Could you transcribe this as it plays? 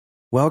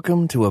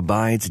Welcome to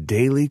Abide's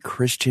Daily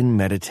Christian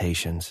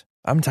Meditations.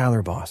 I'm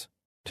Tyler Boss.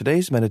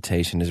 Today's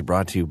meditation is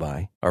brought to you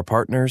by our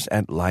partners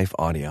at Life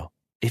Audio.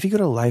 If you go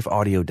to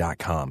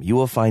lifeaudio.com, you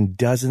will find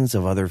dozens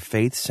of other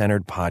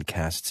faith-centered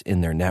podcasts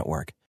in their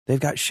network. They've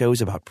got shows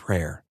about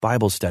prayer,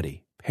 Bible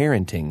study,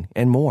 parenting,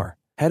 and more.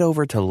 Head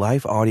over to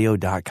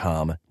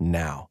lifeaudio.com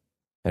now.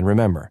 And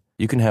remember,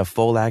 you can have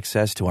full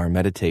access to our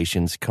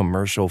meditations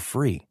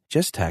commercial-free.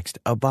 Just text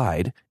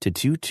ABIDE to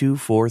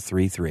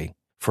 22433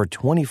 for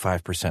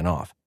 25%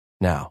 off.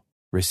 Now,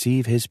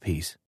 receive His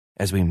peace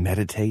as we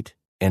meditate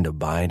and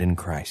abide in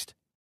Christ.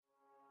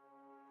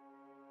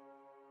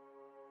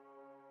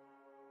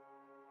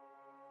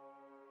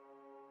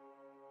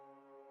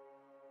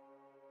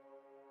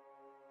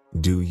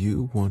 Do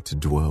you want to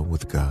dwell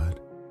with God?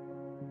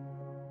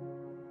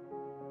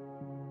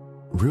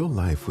 Real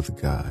life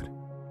with God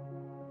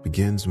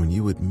begins when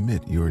you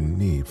admit your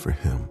need for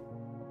Him.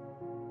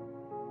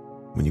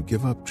 When you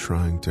give up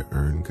trying to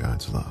earn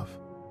God's love.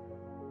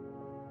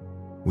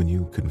 When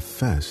you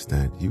confess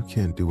that you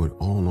can't do it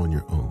all on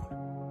your own.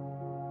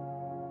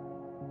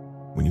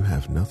 When you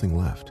have nothing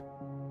left.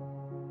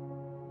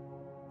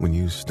 When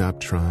you stop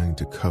trying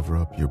to cover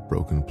up your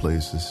broken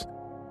places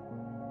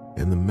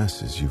and the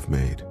messes you've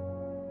made.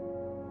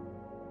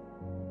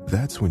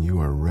 That's when you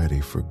are ready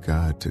for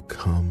God to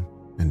come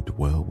and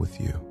dwell with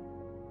you.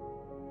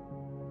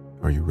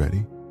 Are you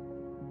ready?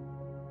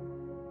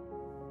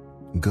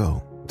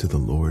 Go to the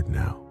Lord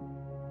now.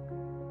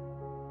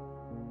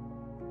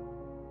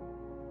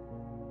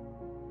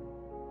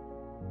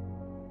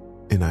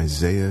 In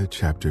Isaiah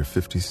chapter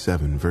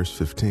 57, verse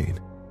 15,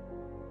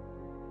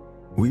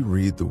 we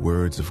read the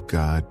words of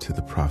God to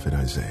the prophet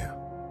Isaiah.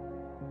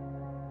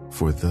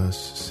 For thus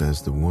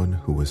says the one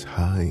who is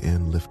high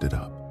and lifted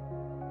up,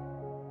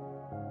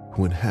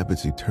 who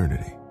inhabits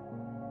eternity,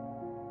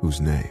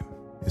 whose name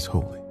is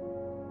holy.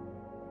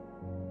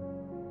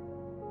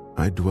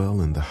 I dwell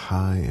in the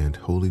high and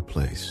holy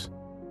place,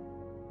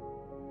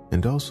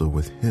 and also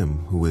with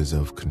him who is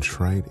of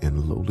contrite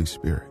and lowly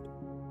spirit,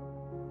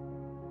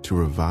 to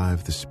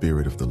revive the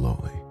spirit of the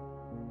lowly,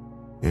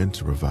 and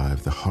to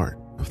revive the heart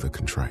of the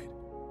contrite.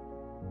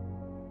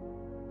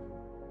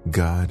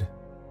 God,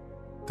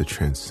 the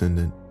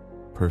transcendent,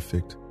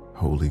 perfect,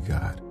 holy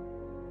God,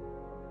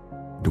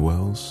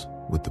 dwells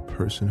with the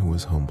person who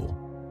is humble.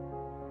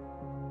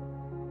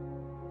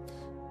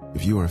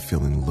 If you are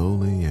feeling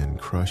lowly and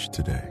crushed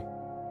today,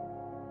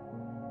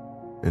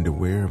 and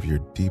aware of your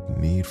deep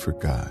need for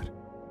God,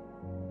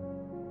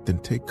 then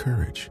take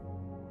courage.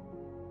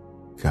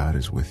 God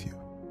is with you.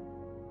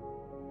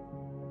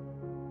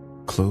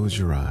 Close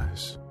your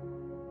eyes.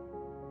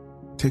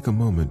 Take a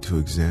moment to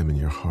examine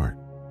your heart.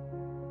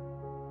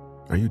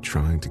 Are you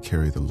trying to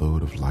carry the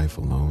load of life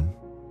alone?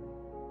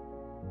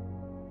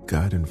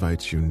 God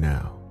invites you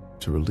now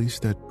to release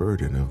that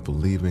burden of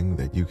believing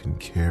that you can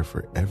care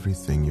for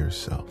everything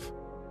yourself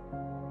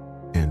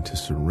and to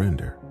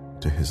surrender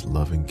to His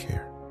loving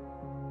care.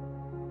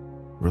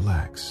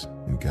 Relax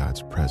in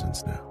God's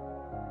presence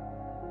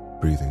now,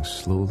 breathing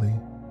slowly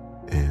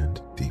and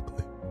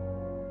deeply.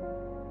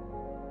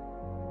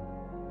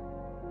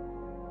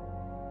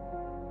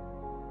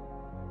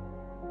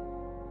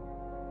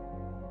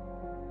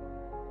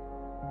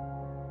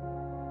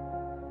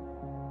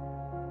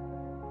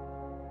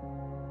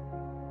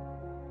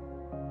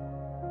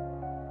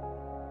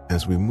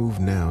 As we move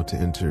now to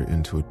enter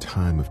into a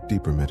time of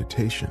deeper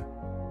meditation,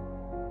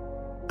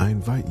 I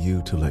invite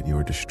you to let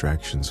your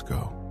distractions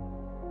go,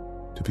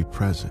 to be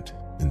present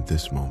in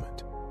this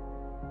moment,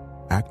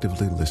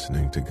 actively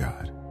listening to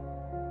God,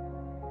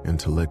 and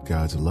to let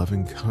God's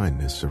loving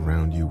kindness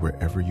surround you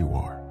wherever you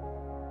are.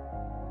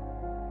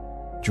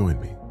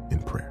 Join me in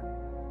prayer.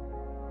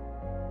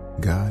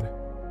 God,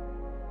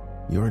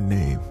 your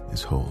name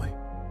is holy.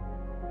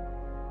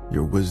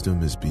 Your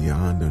wisdom is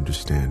beyond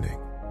understanding,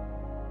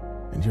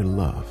 and your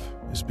love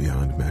is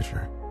beyond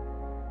measure.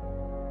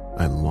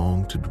 I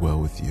long to dwell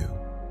with you,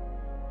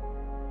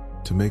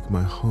 to make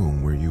my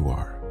home where you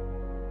are,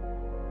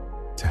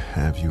 to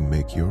have you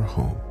make your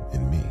home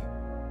in me.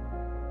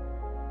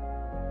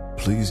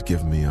 Please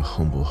give me a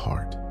humble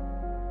heart.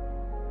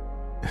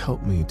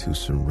 Help me to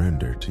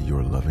surrender to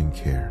your loving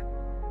care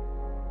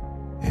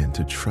and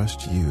to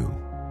trust you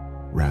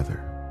rather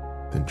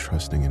than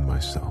trusting in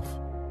myself.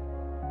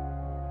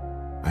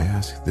 I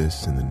ask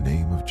this in the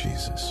name of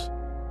Jesus.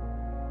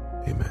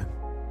 Amen.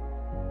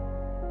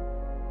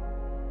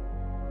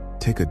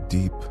 Take a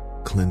deep,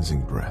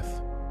 cleansing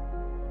breath.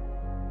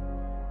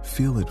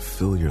 Feel it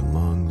fill your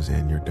lungs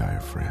and your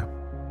diaphragm,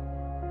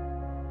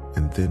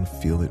 and then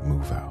feel it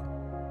move out.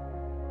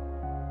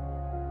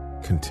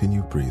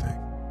 Continue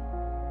breathing,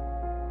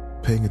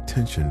 paying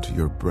attention to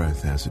your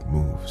breath as it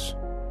moves.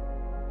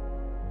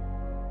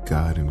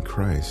 God in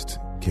Christ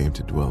came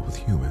to dwell with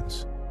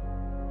humans,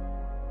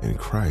 and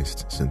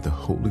Christ sent the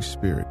Holy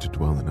Spirit to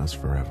dwell in us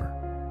forever.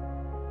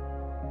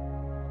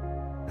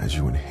 As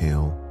you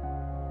inhale,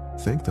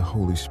 thank the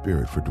Holy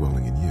Spirit for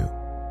dwelling in you.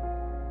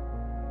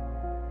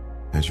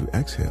 As you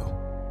exhale,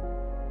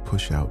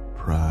 push out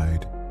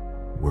pride,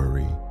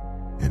 worry,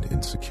 and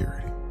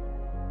insecurity.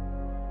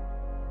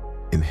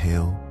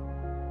 Inhale,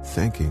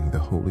 thanking the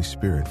Holy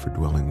Spirit for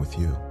dwelling with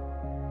you.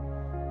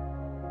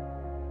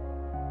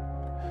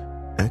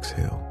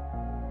 Exhale,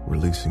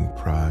 releasing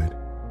pride,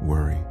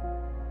 worry,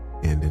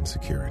 and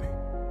insecurity.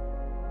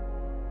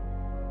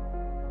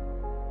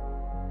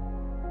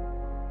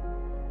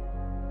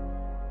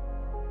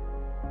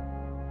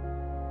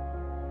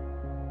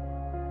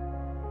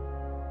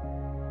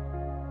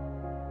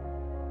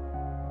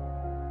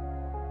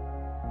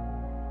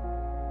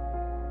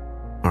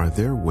 Are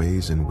there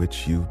ways in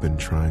which you've been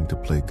trying to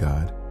play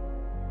God?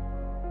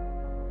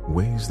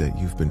 Ways that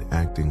you've been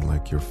acting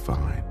like you're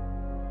fine,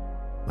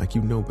 like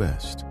you know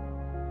best,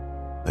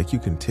 like you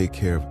can take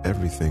care of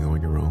everything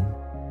on your own?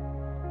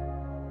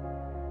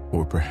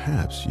 Or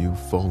perhaps you've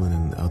fallen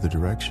in the other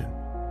direction.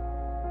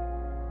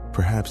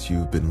 Perhaps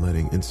you've been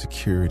letting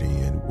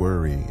insecurity and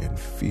worry and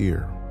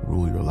fear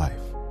rule your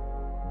life.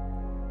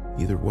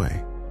 Either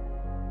way,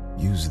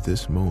 use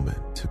this moment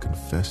to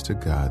confess to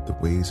God the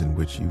ways in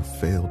which you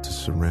failed to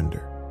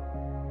surrender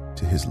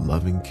to His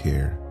loving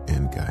care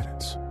and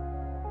guidance.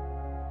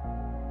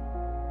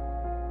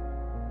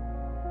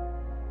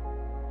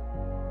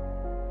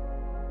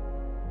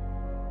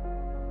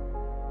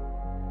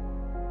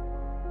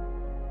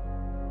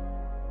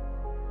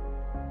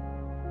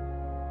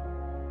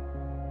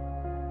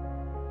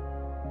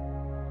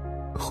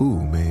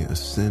 Who may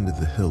ascend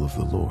the hill of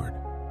the Lord?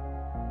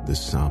 The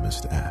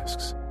psalmist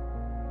asks.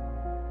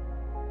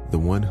 The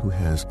one who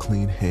has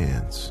clean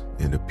hands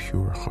and a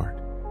pure heart.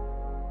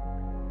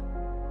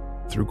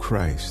 Through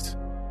Christ,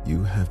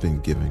 you have been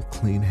given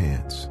clean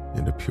hands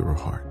and a pure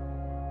heart.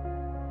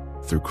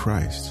 Through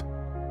Christ,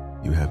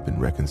 you have been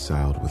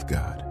reconciled with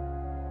God.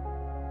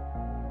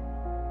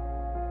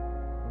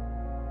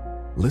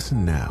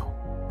 Listen now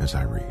as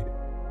I read.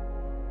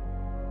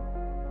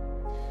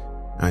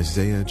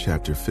 Isaiah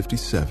chapter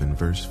 57,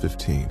 verse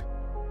 15,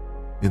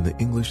 in the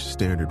English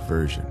Standard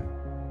Version.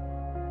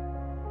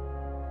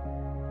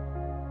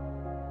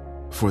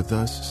 For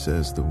thus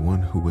says the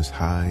one who is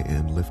high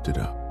and lifted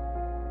up,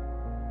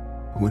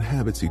 who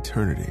inhabits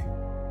eternity,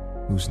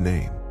 whose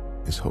name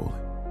is holy.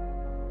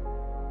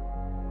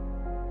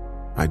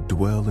 I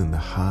dwell in the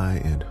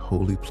high and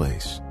holy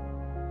place,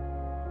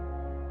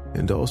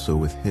 and also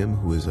with him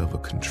who is of a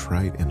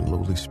contrite and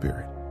lowly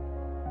spirit,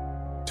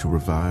 to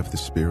revive the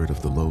spirit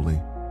of the lowly,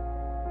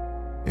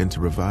 and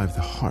to revive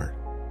the heart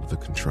of the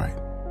contrite.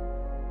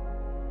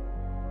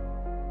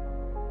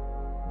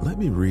 Let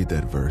me read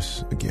that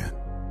verse again.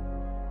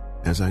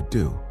 As I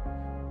do,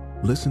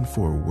 listen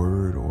for a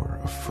word or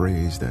a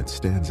phrase that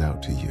stands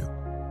out to you.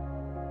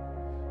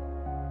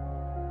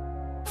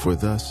 For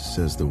thus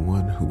says the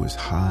one who is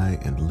high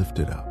and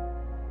lifted up,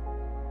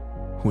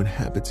 who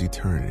inhabits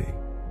eternity,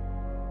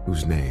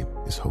 whose name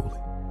is holy.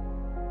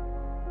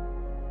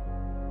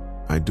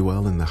 I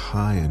dwell in the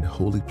high and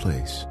holy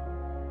place,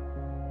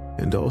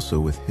 and also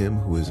with him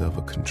who is of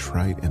a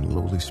contrite and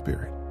lowly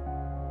spirit,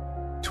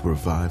 to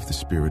revive the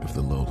spirit of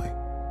the lowly,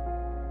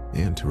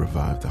 and to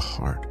revive the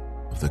heart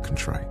of the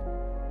contrite.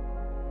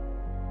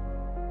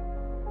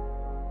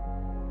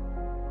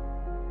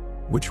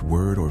 Which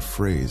word or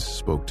phrase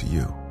spoke to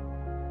you?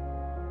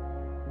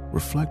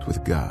 Reflect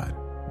with God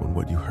on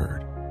what you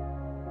heard.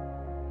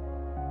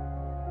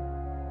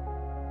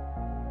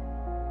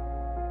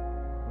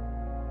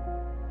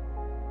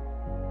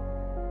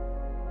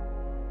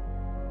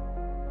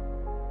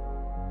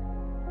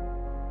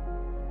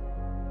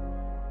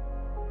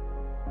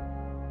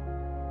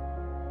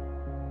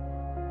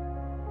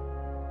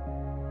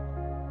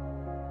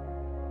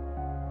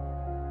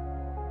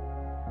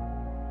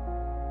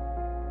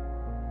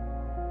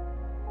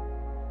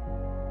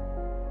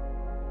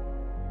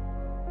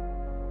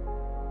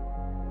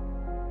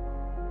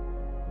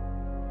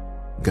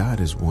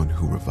 God is one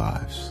who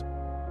revives,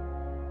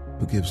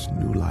 who gives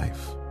new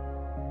life.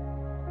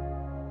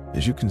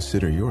 As you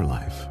consider your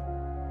life,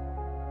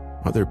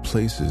 are there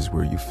places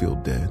where you feel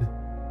dead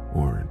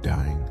or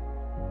dying?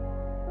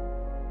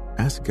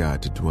 Ask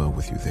God to dwell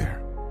with you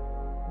there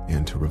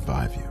and to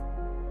revive you.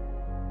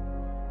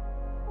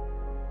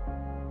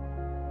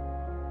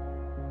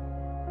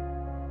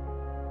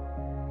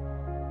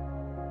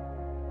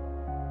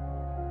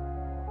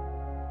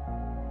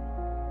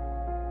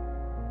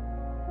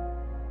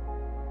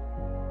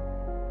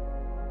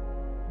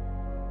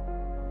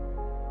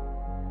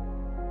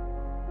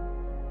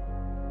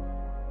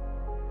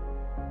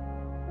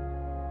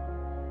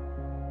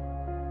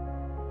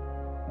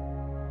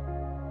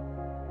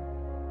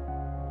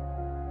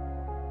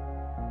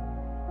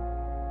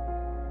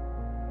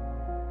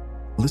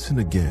 Listen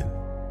again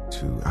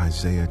to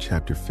Isaiah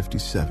chapter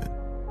 57,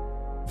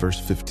 verse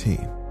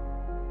 15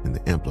 in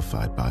the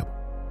Amplified Bible.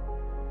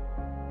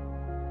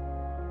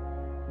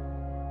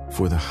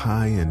 For the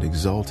high and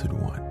exalted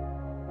one,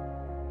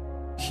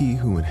 he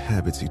who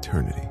inhabits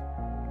eternity,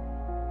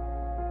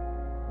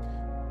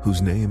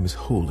 whose name is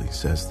holy,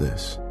 says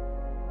this: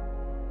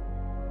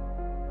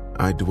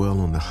 I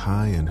dwell on the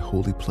high and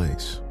holy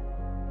place,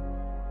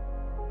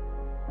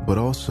 but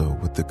also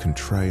with the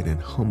contrite and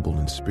humble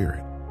in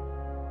spirit,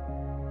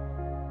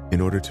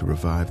 in order to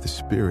revive the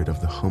spirit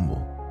of the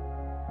humble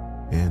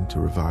and to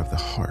revive the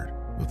heart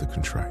of the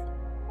contrite.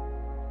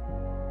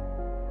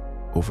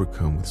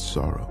 Overcome with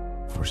sorrow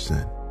for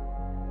sin.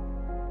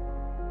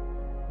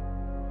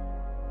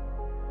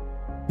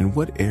 In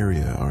what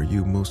area are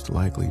you most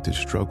likely to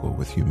struggle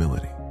with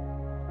humility?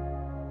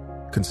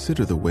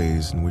 Consider the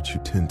ways in which you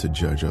tend to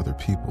judge other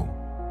people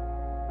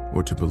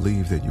or to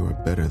believe that you are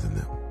better than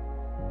them.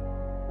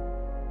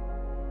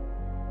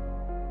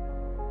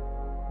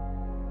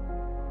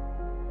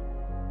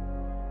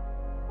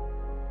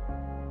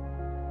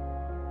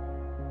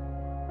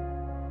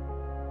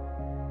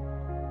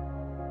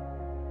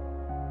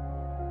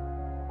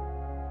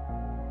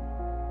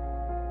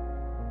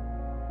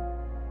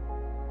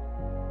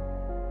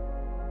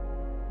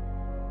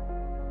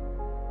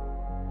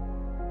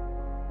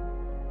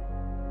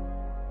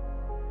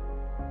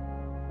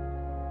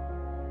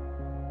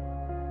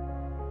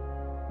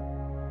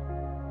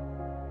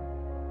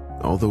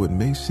 Although it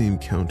may seem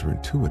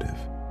counterintuitive,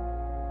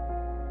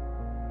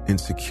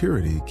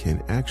 insecurity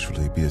can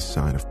actually be a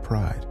sign of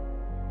pride,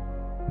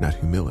 not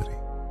humility.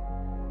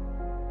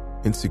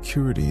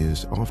 Insecurity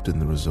is often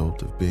the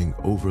result of being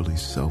overly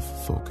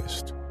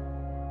self-focused.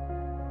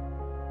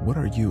 What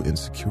are you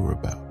insecure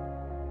about?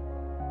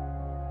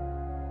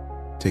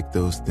 Take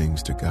those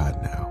things to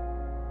God now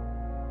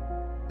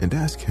and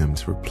ask Him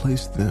to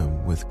replace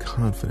them with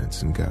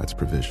confidence in God's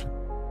provision.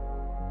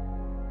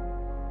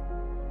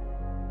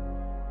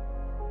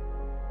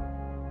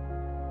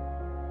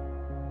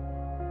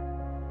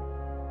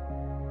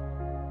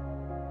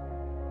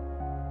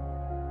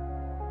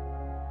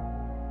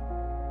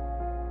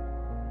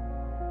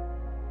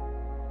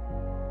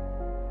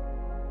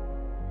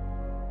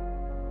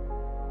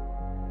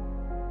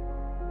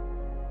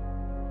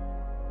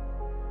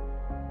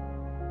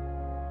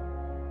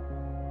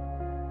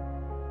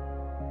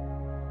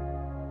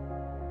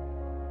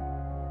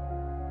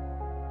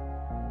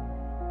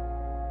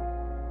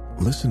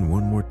 Listen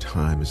one more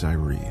time as I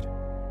read.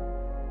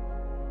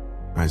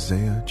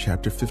 Isaiah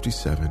chapter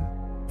 57,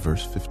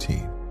 verse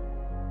 15,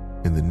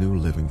 in the New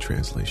Living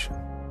Translation.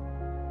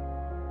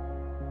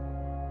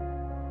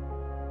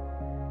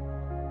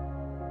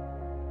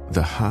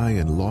 The high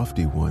and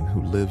lofty one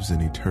who lives in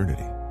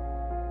eternity,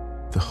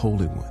 the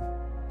Holy One,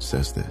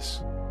 says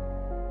this: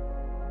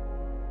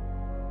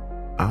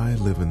 I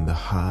live in the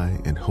high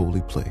and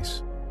holy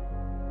place,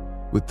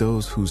 with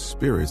those whose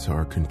spirits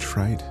are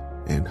contrite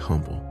and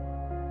humble.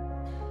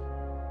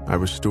 I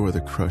restore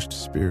the crushed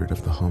spirit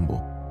of the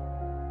humble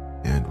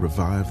and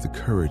revive the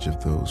courage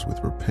of those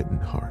with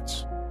repentant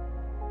hearts.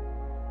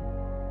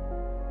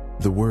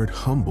 The word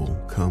humble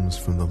comes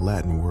from the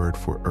Latin word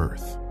for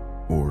earth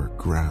or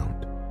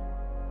ground.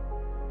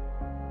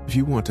 If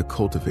you want to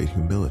cultivate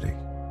humility,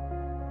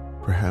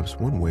 perhaps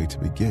one way to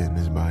begin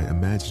is by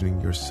imagining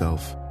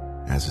yourself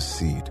as a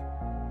seed.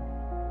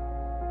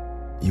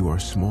 You are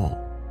small,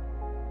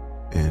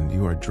 and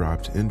you are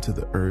dropped into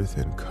the earth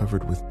and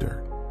covered with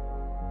dirt.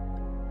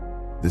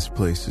 This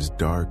place is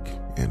dark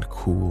and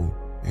cool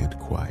and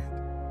quiet.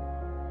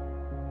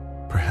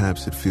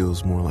 Perhaps it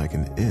feels more like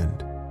an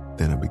end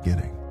than a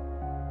beginning.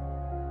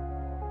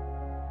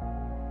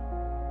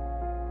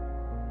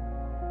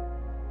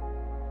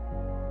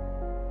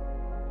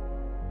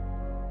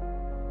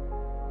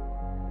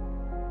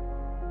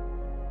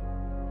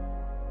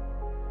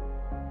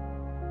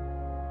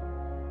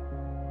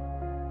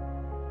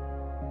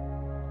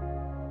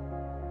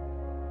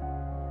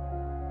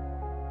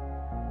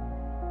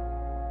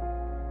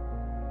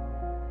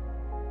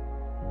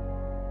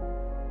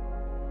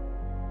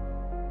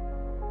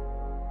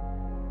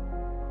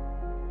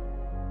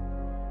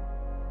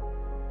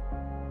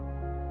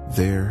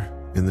 There,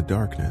 in the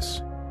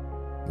darkness,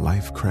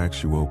 life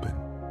cracks you open.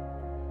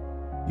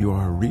 You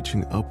are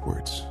reaching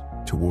upwards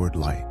toward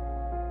light.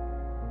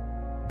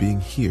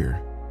 Being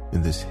here,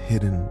 in this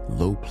hidden,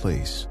 low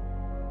place,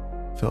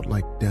 felt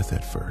like death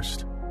at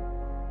first.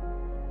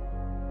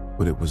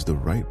 But it was the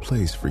right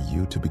place for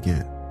you to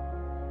begin.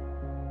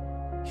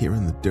 Here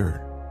in the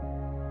dirt,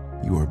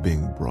 you are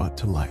being brought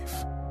to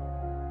life.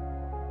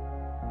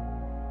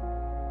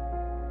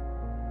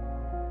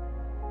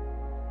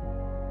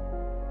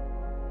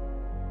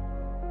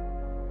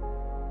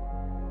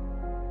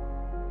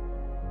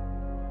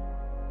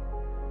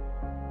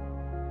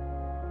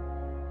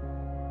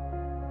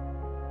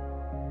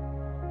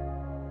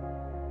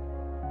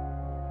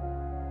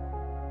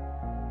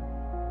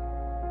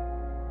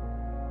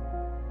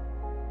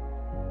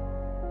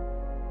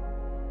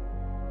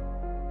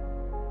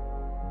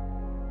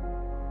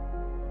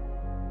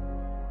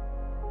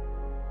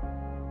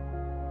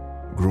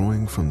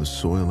 Growing from the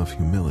soil of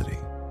humility,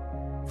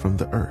 from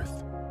the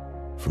earth,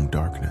 from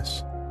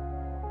darkness.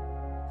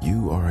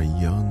 You are a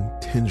young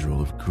tendril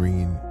of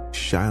green,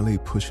 shyly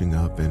pushing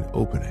up and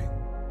opening,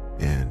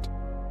 and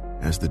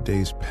as the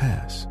days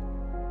pass,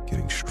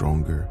 getting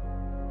stronger,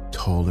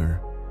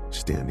 taller,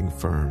 standing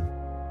firm,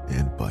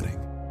 and budding.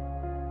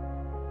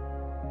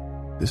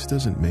 This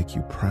doesn't make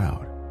you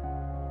proud.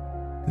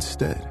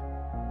 Instead,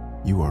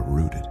 you are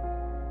rooted.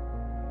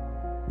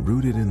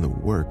 rooted in the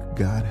work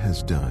God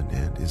has done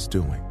and is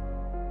doing.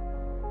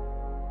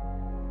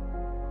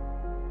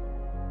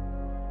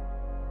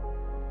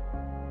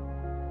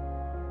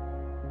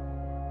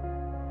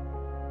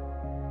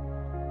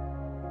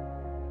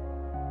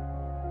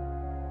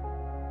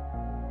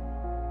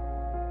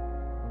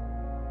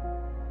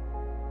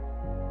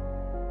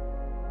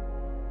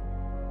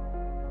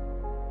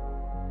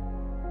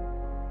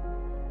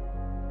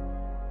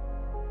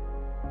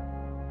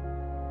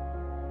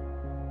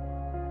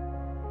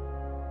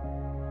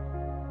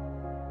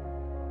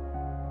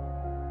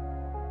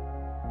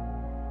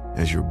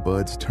 As your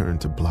buds turn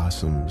to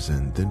blossoms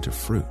and then to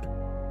fruit,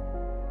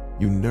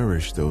 you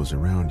nourish those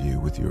around you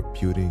with your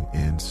beauty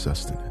and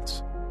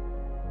sustenance.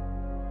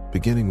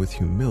 Beginning with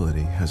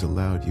humility has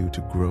allowed you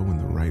to grow in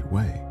the right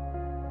way,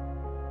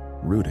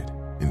 rooted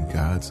in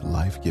God's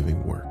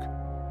life-giving work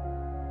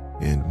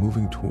and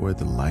moving toward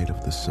the light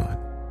of the sun.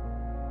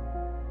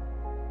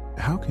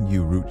 How can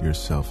you root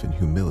yourself in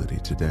humility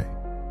today?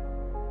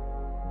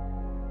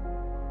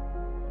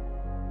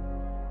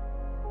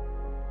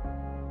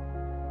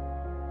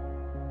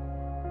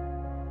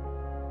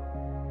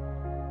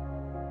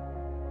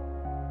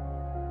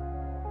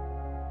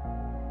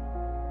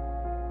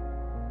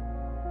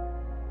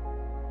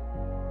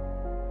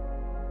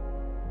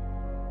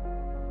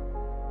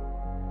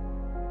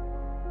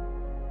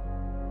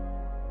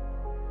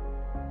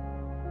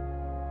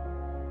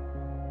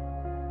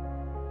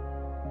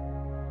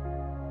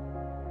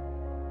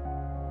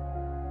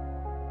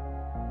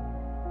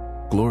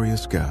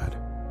 Glorious God,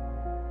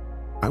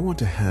 I want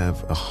to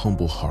have a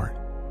humble heart,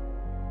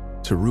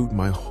 to root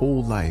my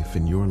whole life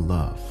in your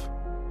love,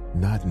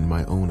 not in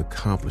my own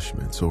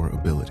accomplishments or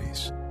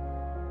abilities.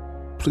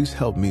 Please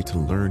help me to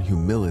learn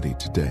humility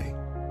today.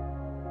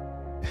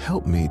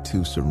 Help me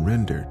to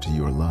surrender to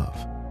your love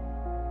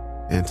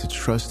and to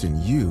trust in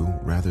you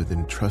rather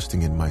than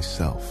trusting in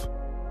myself.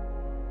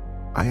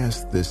 I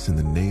ask this in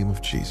the name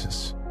of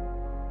Jesus.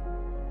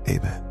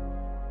 Amen.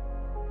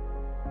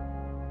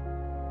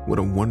 What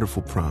a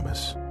wonderful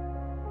promise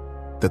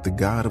that the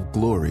God of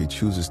glory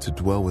chooses to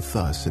dwell with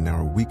us in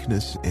our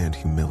weakness and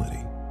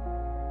humility.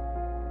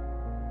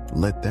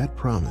 Let that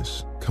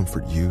promise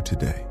comfort you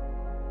today.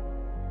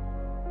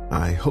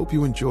 I hope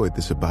you enjoyed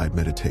this Abide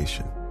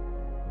meditation.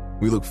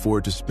 We look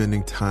forward to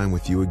spending time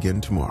with you again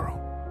tomorrow.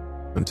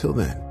 Until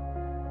then,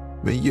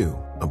 may you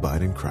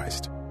abide in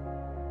Christ.